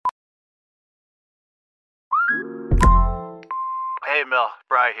Hey, Mel.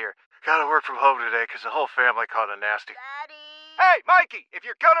 Bri here. Gotta work from home today because the whole family caught a nasty... Daddy! Hey, Mikey! If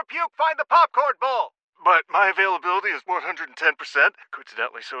you're gonna puke, find the popcorn bowl! But my availability is 110%.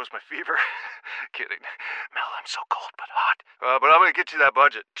 Coincidentally, so is my fever. Kidding. Mel, I'm so cold but hot. But I'm gonna get you that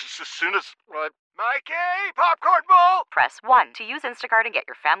budget just as soon as... Mikey! Popcorn bowl! Press 1 to use Instacart and get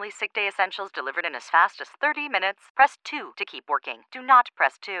your family's sick day essentials delivered in as fast as 30 minutes. Press 2 to keep working. Do not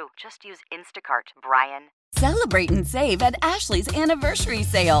press 2. Just use Instacart, Brian. Celebrate and save at Ashley's Anniversary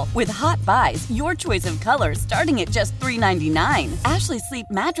Sale. With Hot Buys, your choice of colors starting at just $3.99. Ashley Sleep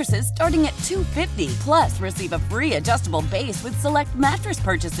mattresses starting at $2.50. Plus, receive a free adjustable base with select mattress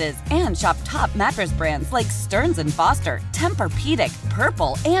purchases. And shop top mattress brands like Stearns & Foster, Tempur-Pedic,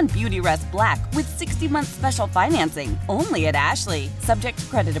 Purple, and Beautyrest Black with 60-month special financing. Only at Ashley. Subject to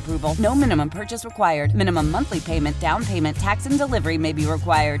credit approval. No minimum purchase required. Minimum monthly payment, down payment, tax, and delivery may be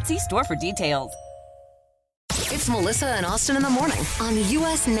required. See store for details. It's Melissa and Austin in the morning on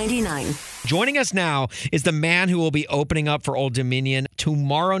US 99. Joining us now is the man who will be opening up for Old Dominion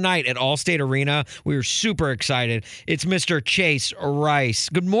tomorrow night at Allstate Arena. We are super excited. It's Mr. Chase Rice.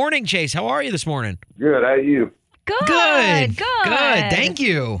 Good morning, Chase. How are you this morning? Good. How are you? Good. Thank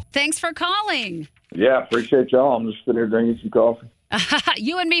you. Thanks for calling. Yeah, appreciate y'all. I'm just sitting here drinking some coffee.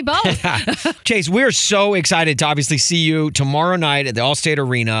 You and me both. Chase, we're so excited to obviously see you tomorrow night at the Allstate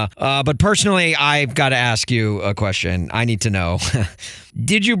Arena. But personally, I've got to ask you a question. I need to know.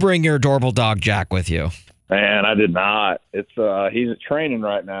 Did you bring your adorable dog, Jack, with you? Man, I did not. He's at training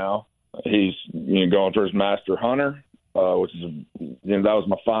right now. He's going for his Master Hunter, which is that was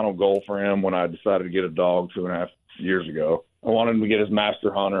my final goal for him when I decided to get a dog 2.5 years ago. I wanted him to get his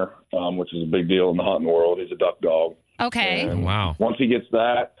Master Hunter, which is a big deal in the hunting world. He's a duck dog. Okay. And wow. Once he gets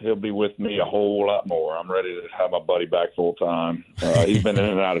that, he'll be with me a whole lot more. I'm ready to have my buddy back full time. He's been in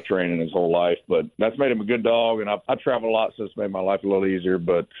and out of training his whole life, but that's made him a good dog. And I travel a lot, so it's made my life a little easier,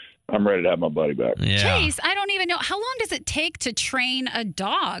 but I'm ready to have my buddy back. Yeah. Chase, I don't even know. How long does it take to train a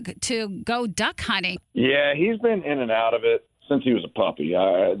dog to go duck hunting? Yeah, he's been in and out of it since he was a puppy.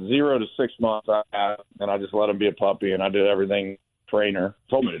 0 to 6 months, and I just let him be a puppy, and I did everything trainer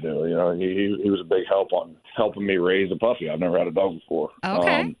told me to do. He was a big help on helping me raise a puppy. I've never had a dog before.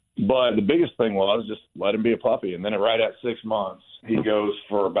 Okay. But the biggest thing was just let him be a puppy. And then right at 6 months, he goes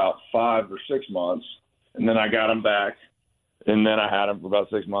for about 5 or 6 months. And then I got him back. And then I had him for about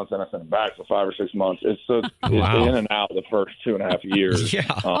 6 months, and I sent him back for 5 or 6 months. It's Wow. in and out the first 2.5 years. Yeah.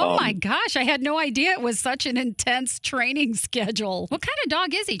 Oh, my gosh. I had no idea it was such an intense training schedule. What kind of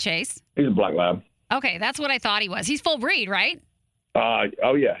dog is he, Chase? He's a black lab. Okay, that's what I thought he was. He's full breed, right?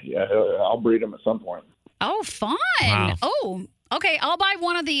 Oh, yeah. I'll breed him at some point. Oh, fun. Wow. Oh, okay. I'll buy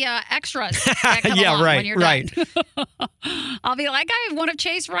one of the extras that come Yeah, along right, when you're right. done. I'll be like, I have one of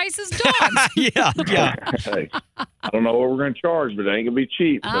Chase Rice's dogs. Yeah. Hey, I don't know what we're going to charge, but it ain't going to be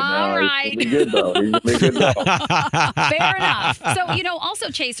cheap. But All right. He's going to be good, though. He's going to be a good dog. Fair enough. So, also,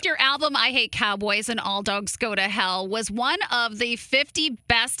 Chase, your album, I Hate Cowboys and All Dogs Go to Hell, was one of the 50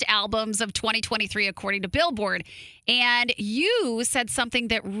 best albums of 2023, according to Billboard. And you said something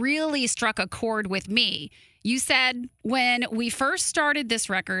that really struck a chord with me. You said, when we first started this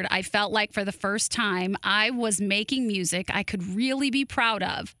record, I felt like for the first time I was making music I could really be proud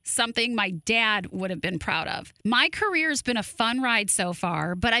of, something my dad would have been proud of. My career's been a fun ride so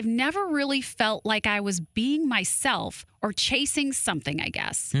far, but I've never really felt like I was being myself or chasing something, I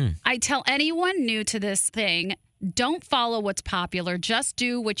guess. I tell anyone new to this thing, don't follow what's popular. Just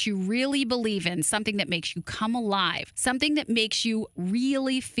do what you really believe in, something that makes you come alive, something that makes you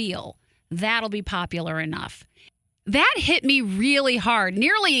really feel. That'll be popular enough. That hit me really hard,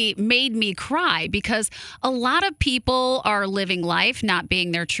 nearly made me cry, because a lot of people are living life not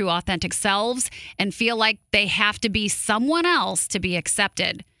being their true authentic selves and feel like they have to be someone else to be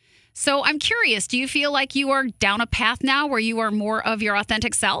accepted. So I'm curious, do you feel like you are down a path now where you are more of your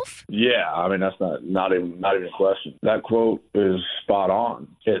authentic self? Yeah, I mean, that's not even a question. That quote is spot on.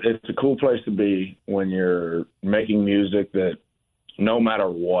 It's a cool place to be when you're making music that no matter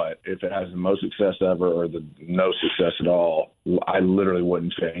what, if it has the most success ever or the no success at all, I literally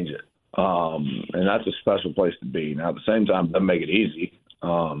wouldn't change it. And that's a special place to be. Now, at the same time, it doesn't make it easy.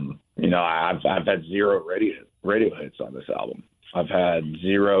 I've had 0 radio hits on this album. I've had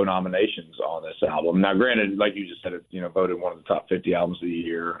 0 nominations on this album. Now, granted, like you just said, it voted one of the top 50 albums of the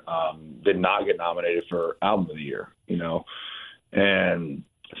year. Did not get nominated for album of the year. And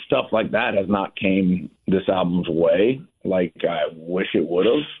stuff like that has not came this album's way like I wish it would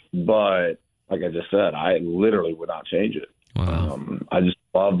have. But like I just said, I literally would not change it. Wow. I just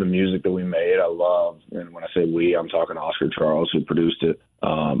love the music that we made. And when I say we, I'm talking Oscar Charles, who produced it.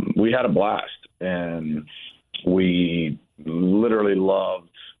 We had a blast, and we literally loved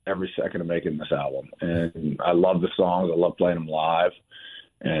every second of making this album. And I love the songs. I love playing them live.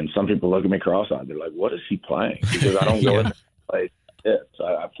 And some people look at me cross-eyed. They're like, what is he playing? Because I don't go in and play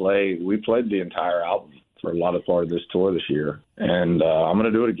hits. We played the entire album for a lot of part of this tour this year. And I'm going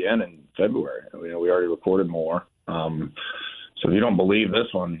to do it again in February. We already recorded more. So if you don't believe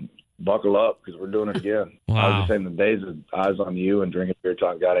this one, buckle up because we're doing it again. Wow. I was just saying the days of Eyes on You and Drinking Beer,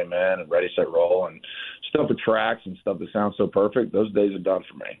 Talking God Amen and Ready, Set, Roll and stuff with tracks and stuff that sounds so perfect, those days are done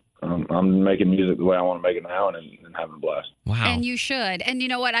for me. I'm making music the way I want to make it now and having a blast. Wow. And you should. And you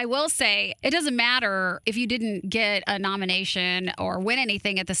know what? I will say it doesn't matter if you didn't get a nomination or win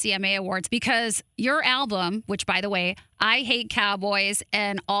anything at the CMA Awards because your album, which, by the way, I Hate Cowboys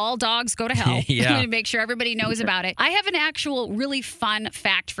and All Dogs Go to Hell. Yeah. I'm going to make sure everybody knows about it. I have an actual really fun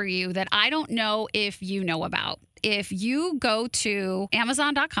fact for you that I don't know if you know about. If you go to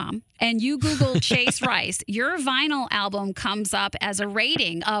Amazon.com and you Google Chase Rice, your vinyl album comes up as a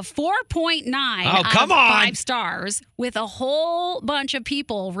rating of 4.9 out of 5 stars with a whole bunch of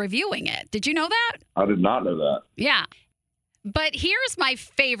people reviewing it. Did you know that? I did not know that. Yeah. But here's my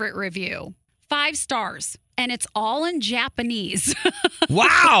favorite review. 5 stars. And it's all in Japanese.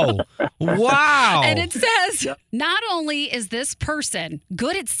 Wow. Wow. And it says, not only is this person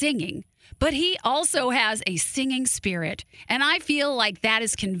good at singing, but he also has a singing spirit. And I feel like that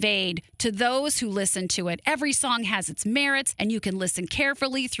is conveyed to those who listen to it. Every song has its merits, and you can listen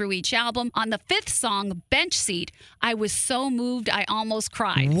carefully through each album. On the 5th song, Bench Seat, I was so moved I almost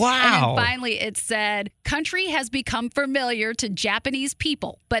cried. Wow. And then finally it said, country has become familiar to Japanese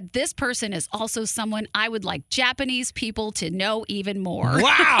people, but this person is also someone I would like Japanese people to know even more.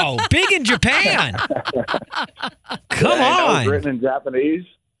 Wow. Big in Japan. Come That was on. written in Japanese?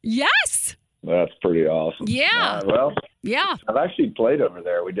 Yes. That's pretty awesome. Yeah. Well, Yeah. I've actually played over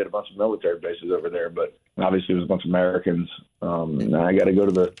there. We did a bunch of military bases over there, but obviously it was a bunch of Americans. And I got to go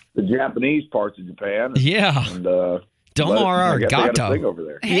to the Japanese parts of Japan. Yeah. And, Domo I guess I gotta arigato. sing over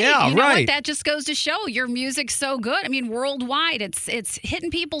there. Hey, Yeah, you know right. what? That just goes to show your music's so good. I mean, worldwide, it's hitting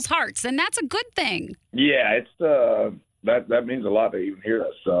people's hearts, and that's a good thing. Yeah, it's that means a lot to even hear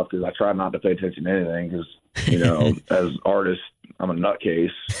that stuff because I try not to pay attention to anything because as artists I'm a nutcase,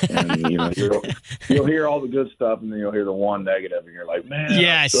 and you'll hear all the good stuff, and then you'll hear the one negative, and you're like, man,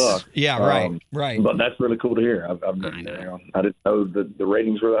 Yes. that sucks. Yeah. Right. But that's really cool to hear. I didn't know the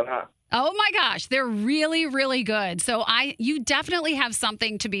ratings were that high. Oh my gosh, they're really, really good. So you definitely have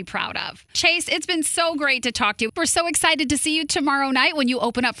something to be proud of. Chase, it's been so great to talk to you. We're so excited to see you tomorrow night when you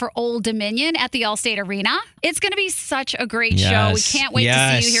open up for Old Dominion at the Allstate Arena. It's going to be such a great show. We can't wait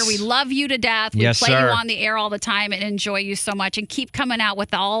to see you here. We love you to death. We play you on the air all the time and enjoy you so much, and keep coming out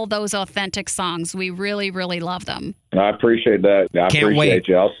with all those authentic songs. We really, really love them. I appreciate that. I Can't appreciate wait.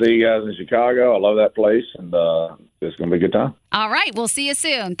 you. I'll see you guys in Chicago. I love that place, and it's going to be a good time. All right, we'll see you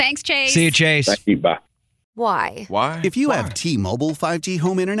soon. Thanks, Chase. See you, Chase. Thank you. Bye. Why? Why? If you have T-Mobile 5G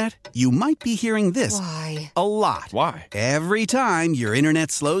home internet, you might be hearing this Why? a lot. Why? Every time your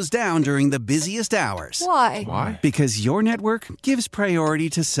internet slows down during the busiest hours. Why? Why? Because your network gives priority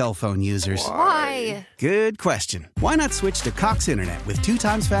to cell phone users. Why? Good question. Why not switch to Cox Internet with 2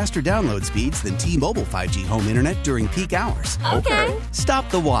 times faster download speeds than T-Mobile 5G home internet during peak hours? Okay. Stop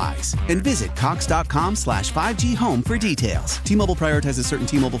the whys and visit cox.com/5G home for details. T-Mobile prioritizes certain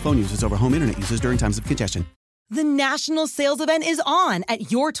T-Mobile phone users over home internet users during times of congestion. The national sales event is on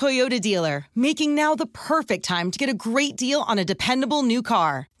at your Toyota dealer, making now the perfect time to get a great deal on a dependable new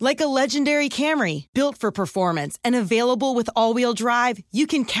car. Like a legendary Camry, built for performance and available with all-wheel drive, you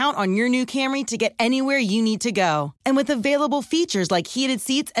can count on your new Camry to get anywhere you need to go. And with available features like heated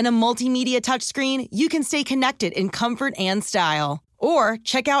seats and a multimedia touchscreen, you can stay connected in comfort and style. Or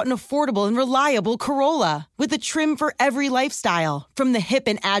check out an affordable and reliable Corolla with a trim for every lifestyle, from the hip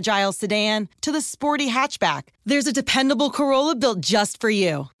and agile sedan to the sporty hatchback. There's a dependable Corolla built just for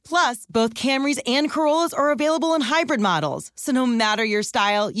you. Plus, both Camrys and Corollas are available in hybrid models, so no matter your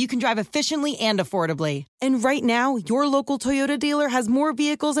style, you can drive efficiently and affordably. And right now, your local Toyota dealer has more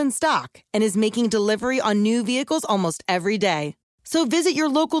vehicles in stock and is making delivery on new vehicles almost every day. So visit your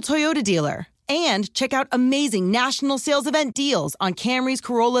local Toyota dealer. And check out amazing national sales event deals on Camrys,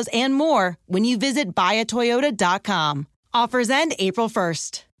 Corollas, and more when you visit buyatoyota.com. Offers end April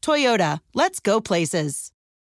 1st. Toyota, let's go places.